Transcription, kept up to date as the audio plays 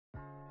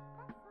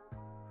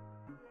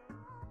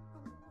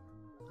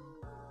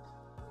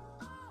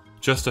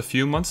Just a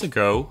few months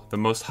ago, the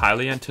most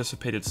highly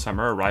anticipated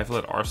summer arrival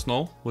at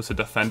Arsenal was a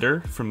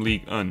defender from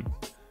Ligue 1.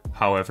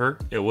 However,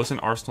 it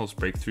wasn't Arsenal's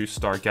breakthrough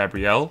star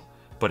Gabriel,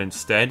 but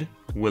instead,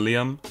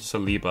 William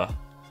Saliba.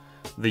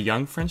 The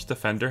young French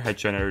defender had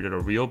generated a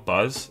real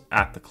buzz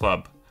at the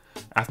club.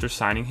 After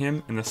signing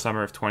him in the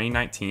summer of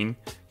 2019,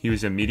 he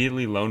was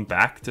immediately loaned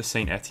back to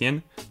Saint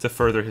Etienne to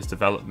further his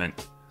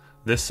development.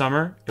 This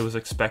summer, it was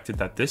expected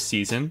that this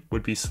season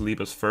would be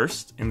Saliba's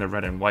first in the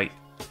red and white.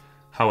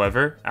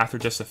 However, after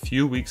just a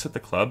few weeks at the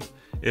club,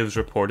 it was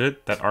reported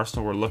that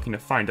Arsenal were looking to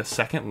find a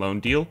second loan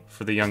deal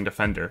for the young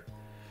defender.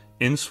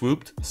 In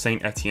swooped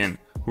Saint Etienne,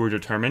 who were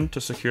determined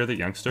to secure the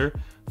youngster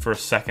for a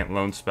second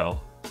loan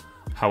spell.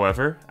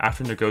 However,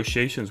 after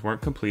negotiations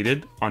weren't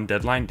completed on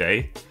deadline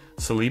day,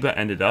 Saliba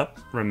ended up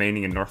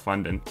remaining in North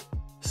London.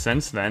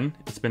 Since then,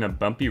 it's been a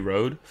bumpy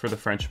road for the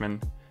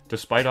Frenchman.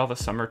 Despite all the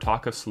summer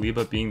talk of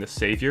Saliba being the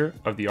savior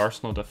of the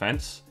Arsenal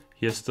defense,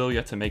 he has still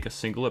yet to make a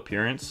single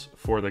appearance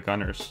for the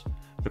Gunners.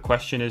 The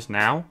question is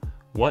now,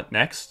 what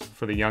next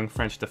for the young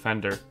French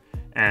defender?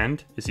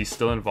 And is he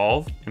still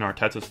involved in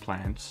Arteta's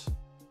plans?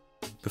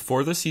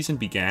 Before the season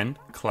began,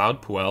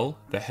 Claude Puel,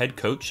 the head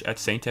coach at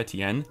Saint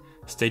Etienne,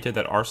 stated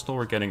that Arsenal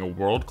were getting a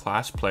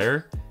world-class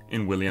player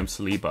in William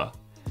Saliba.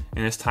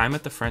 In his time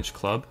at the French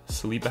club,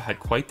 Saliba had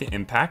quite the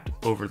impact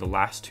over the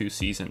last 2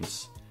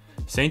 seasons.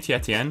 Saint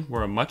Etienne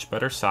were a much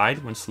better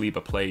side when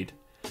Saliba played.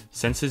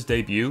 Since his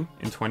debut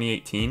in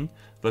 2018,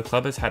 the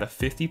club has had a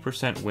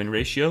 50% win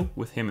ratio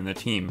with him in the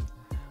team.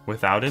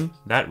 Without him,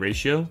 that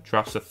ratio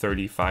drops to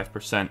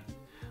 35%.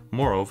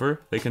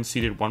 Moreover, they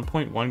conceded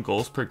 1.1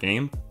 goals per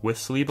game with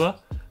Saliba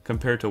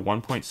compared to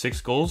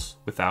 1.6 goals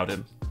without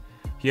him.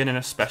 He had an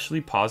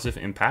especially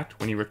positive impact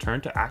when he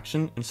returned to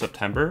action in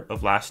September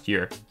of last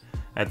year.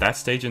 At that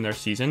stage in their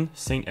season,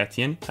 Saint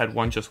Etienne had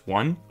won just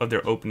one of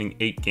their opening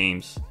 8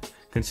 games,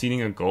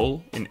 conceding a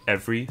goal in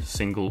every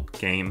single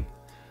game.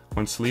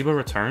 When Saliba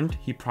returned,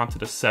 he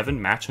prompted a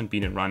 7-match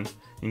unbeaten run,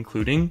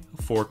 including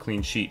 4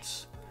 clean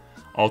sheets.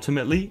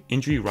 Ultimately,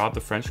 injury robbed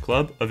the French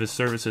club of his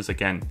services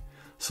again.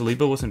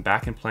 Saliba wasn't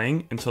back in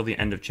playing until the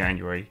end of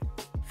January.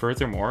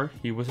 Furthermore,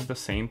 he wasn't the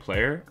same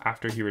player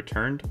after he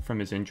returned from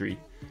his injury.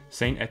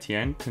 Saint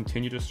Etienne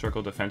continued to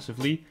struggle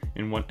defensively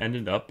in what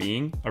ended up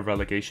being a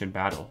relegation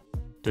battle.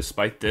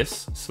 Despite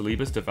this,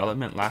 Saliba's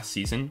development last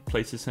season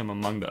places him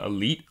among the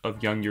elite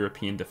of young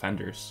European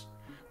defenders.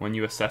 When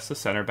you assess the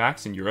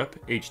centre-backs in Europe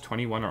aged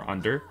 21 or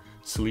under,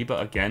 Saliba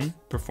again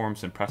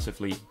performs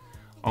impressively.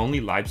 Only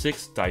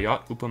Leipzig's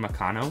Dayot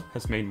Upamecano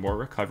has made more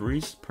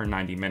recoveries per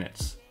 90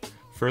 minutes.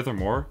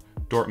 Furthermore,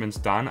 Dortmund's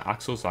Dan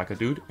Axel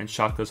Zagadou and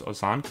Schalke's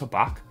Ozan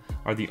Kabak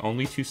are the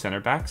only 2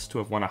 centre-backs to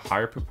have won a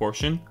higher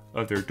proportion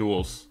of their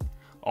duels.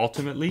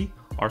 Ultimately,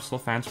 Arsenal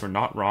fans were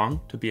not wrong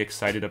to be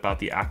excited about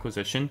the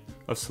acquisition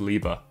of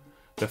Saliba.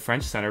 The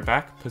French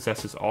centre-back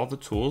possesses all the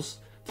tools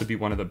to be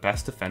one of the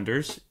best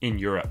defenders in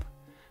Europe.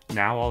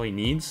 Now all he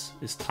needs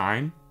is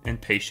time and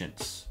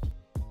patience.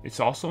 It's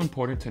also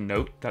important to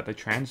note that the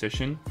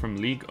transition from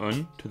Ligue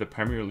 1 to the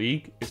Premier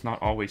League is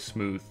not always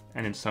smooth,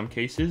 and in some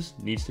cases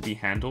needs to be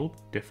handled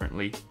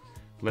differently.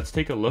 Let's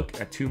take a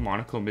look at 2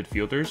 Monaco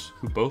midfielders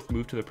who both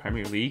moved to the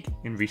Premier League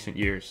in recent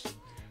years.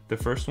 The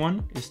first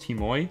one is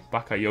Timoe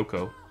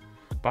Bakayoko.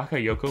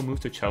 Bakayoko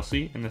moved to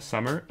Chelsea in the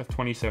summer of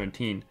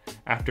 2017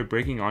 after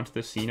breaking onto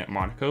the scene at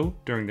Monaco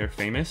during their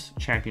famous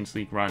Champions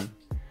League run.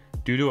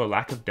 Due to a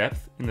lack of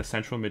depth in the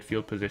central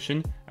midfield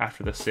position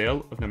after the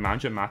sale of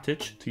Nemanja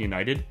Matic to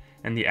United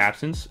and the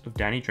absence of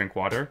Danny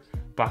Drinkwater,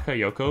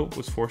 Bakayoko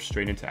was forced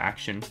straight into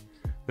action.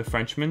 The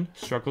Frenchman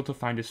struggled to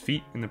find his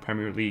feet in the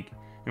Premier League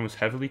and was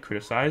heavily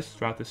criticized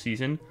throughout the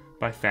season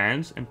by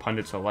fans and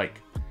pundits alike.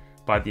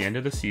 By the end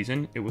of the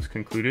season, it was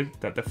concluded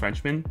that the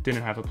Frenchman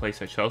didn't have a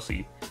place at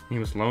Chelsea, and he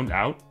was loaned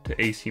out to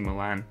AC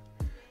Milan.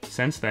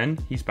 Since then,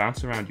 he's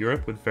bounced around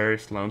Europe with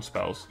various loan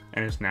spells,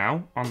 and is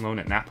now on loan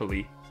at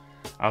Napoli.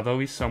 Although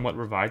he's somewhat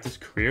revived his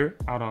career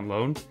out on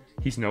loan,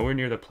 he's nowhere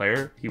near the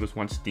player he was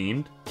once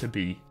deemed to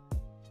be.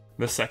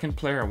 The second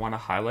player I want to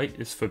highlight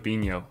is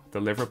Fabinho, the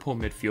Liverpool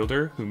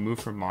midfielder who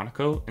moved from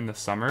Monaco in the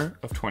summer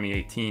of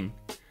 2018.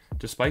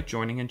 Despite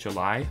joining in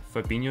July,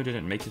 Fabinho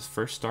didn't make his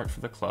first start for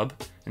the club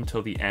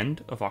until the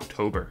end of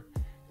October.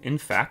 In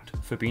fact,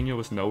 Fabinho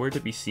was nowhere to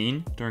be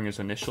seen during his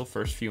initial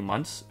first few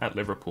months at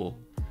Liverpool.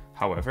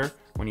 However,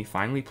 when he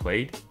finally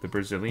played, the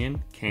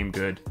Brazilian came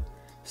good.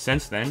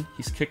 Since then,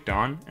 he's kicked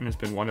on and has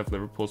been one of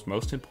Liverpool's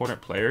most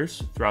important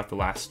players throughout the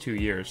last 2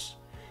 years.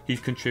 He's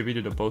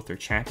contributed to both their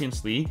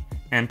Champions League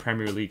and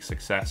Premier League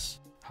success.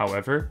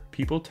 However,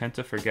 people tend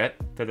to forget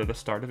that at the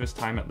start of his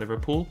time at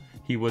Liverpool,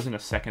 he wasn't a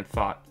second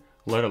thought,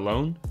 let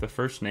alone the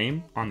first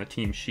name on the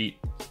team sheet.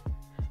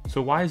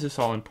 So why is this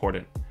all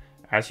important?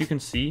 As you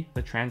can see,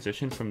 the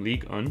transition from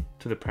Ligue 1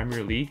 to the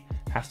Premier League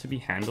has to be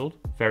handled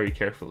very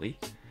carefully.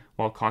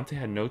 While Conte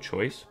had no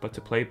choice but to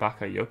play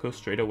Bakayoko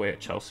straight away at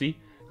Chelsea,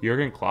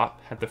 Jurgen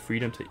Klopp had the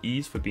freedom to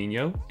ease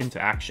Fabinho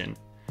into action.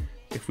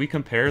 If we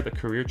compare the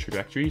career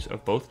trajectories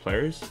of both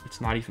players,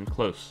 it's not even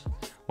close.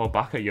 While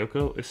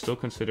Bakayoko is still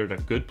considered a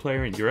good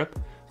player in Europe,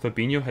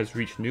 Fabinho has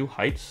reached new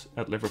heights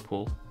at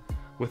Liverpool.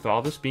 With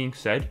all this being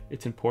said,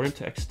 it's important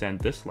to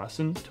extend this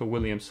lesson to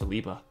William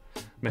Saliba.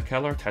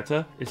 Mikel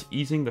Arteta is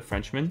easing the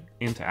Frenchman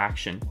into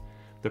action.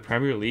 The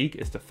Premier League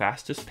is the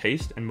fastest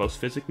paced and most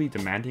physically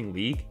demanding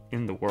league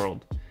in the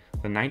world.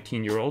 The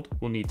 19-year-old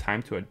will need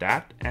time to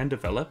adapt and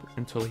develop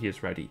until he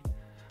is ready.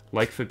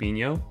 Like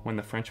Fabinho, when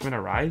the Frenchman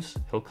arrives,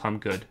 he'll come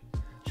good,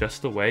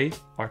 just the way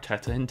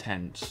Arteta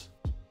intends.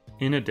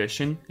 In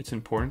addition, it's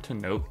important to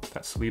note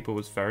that Saliba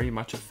was very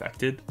much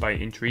affected by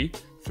injury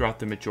throughout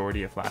the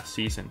majority of last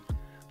season.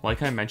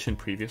 Like I mentioned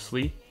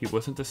previously, he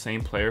wasn't the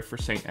same player for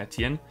St.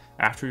 Etienne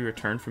after he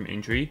returned from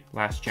injury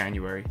last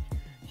January.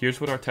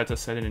 Here's what Arteta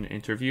said in an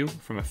interview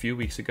from a few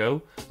weeks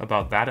ago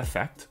about that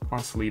effect on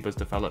Saliba's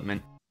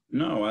development.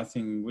 No, I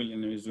think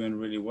William is doing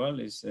really well.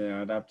 He's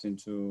adapting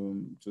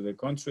to the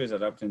country, he's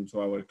adapting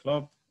to our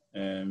club.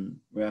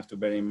 We have to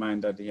bear in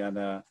mind that he had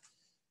a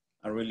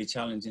really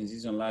challenging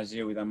season last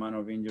year with the amount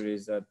of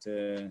injuries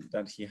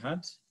that he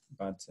had.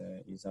 But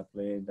he's a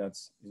player that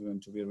is going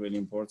to be really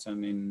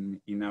important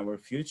in our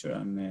future.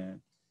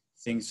 And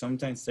things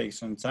sometimes take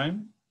some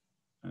time,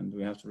 and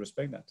we have to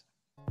respect that.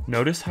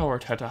 Notice how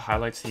Arteta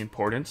highlights the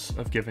importance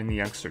of giving the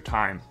youngster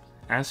time.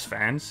 As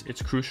fans,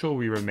 it's crucial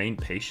we remain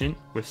patient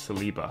with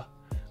Saliba,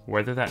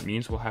 whether that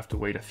means we'll have to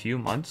wait a few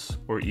months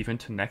or even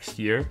to next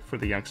year for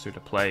the youngster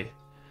to play.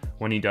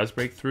 When he does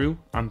break through,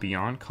 I'm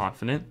beyond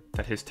confident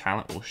that his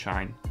talent will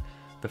shine.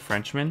 The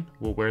Frenchman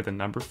will wear the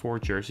number 4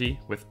 jersey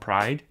with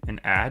pride and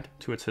add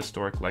to its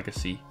historic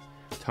legacy.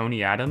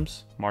 Tony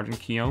Adams, Martin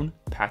Keown,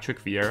 Patrick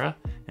Vieira,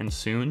 and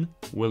soon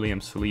William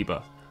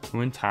Saliba,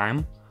 who in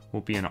time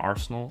will be an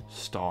Arsenal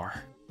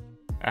star.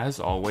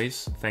 As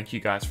always, thank you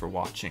guys for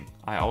watching.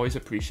 I always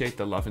appreciate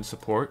the love and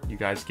support you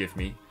guys give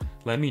me.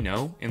 Let me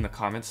know in the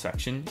comments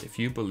section if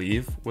you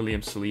believe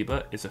William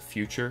Saliba is a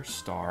future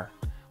star.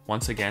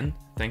 Once again,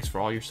 thanks for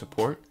all your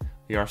support.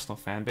 The Arsenal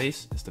fan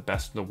base is the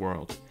best in the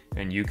world,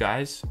 and you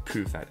guys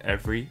prove that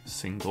every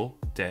single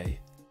day.